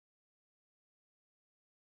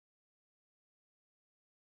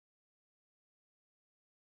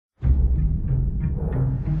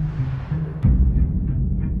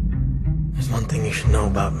something you should know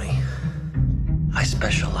about me. I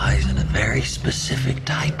specialize in a very specific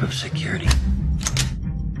type of security.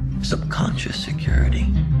 Subconscious security.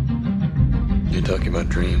 You're talking about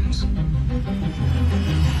dreams?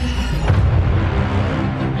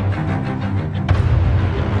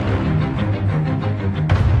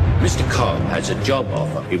 Mr. Cobb has a job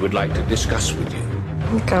offer he would like to discuss with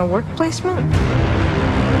you. Like a work placement?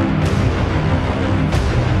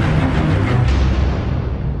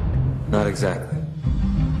 Not exactly.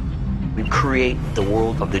 We create the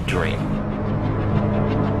world of the dream.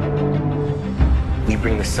 We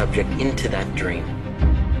bring the subject into that dream,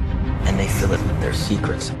 and they fill it with their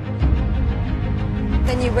secrets.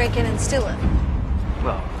 Then you break in and steal it.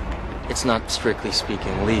 Well, it's not strictly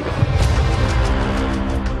speaking legal.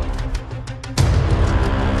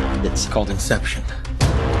 It's called Inception.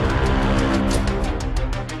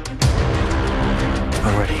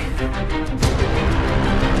 Already.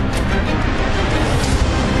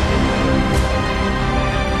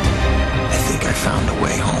 I think I found a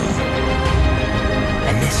way home.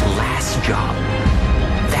 And this last job,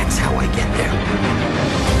 that's how I get there.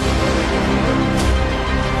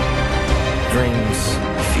 Dreams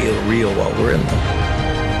feel real while we're in them.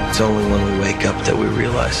 It's only when we wake up that we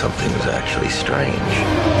realize something is actually strange.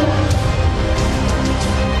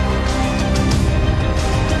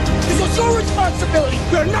 This is your responsibility.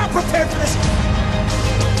 We're not prepared for this.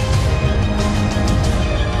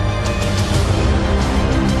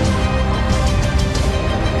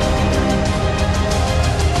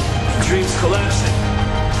 The dream's collapsing.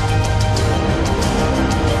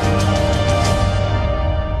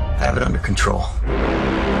 I have it under control.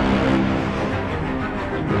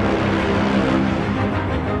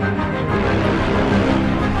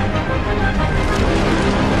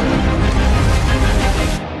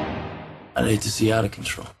 I'd hate to see out of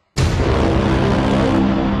control.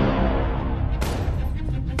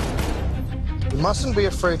 You mustn't be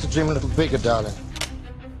afraid to dream a little bigger, darling.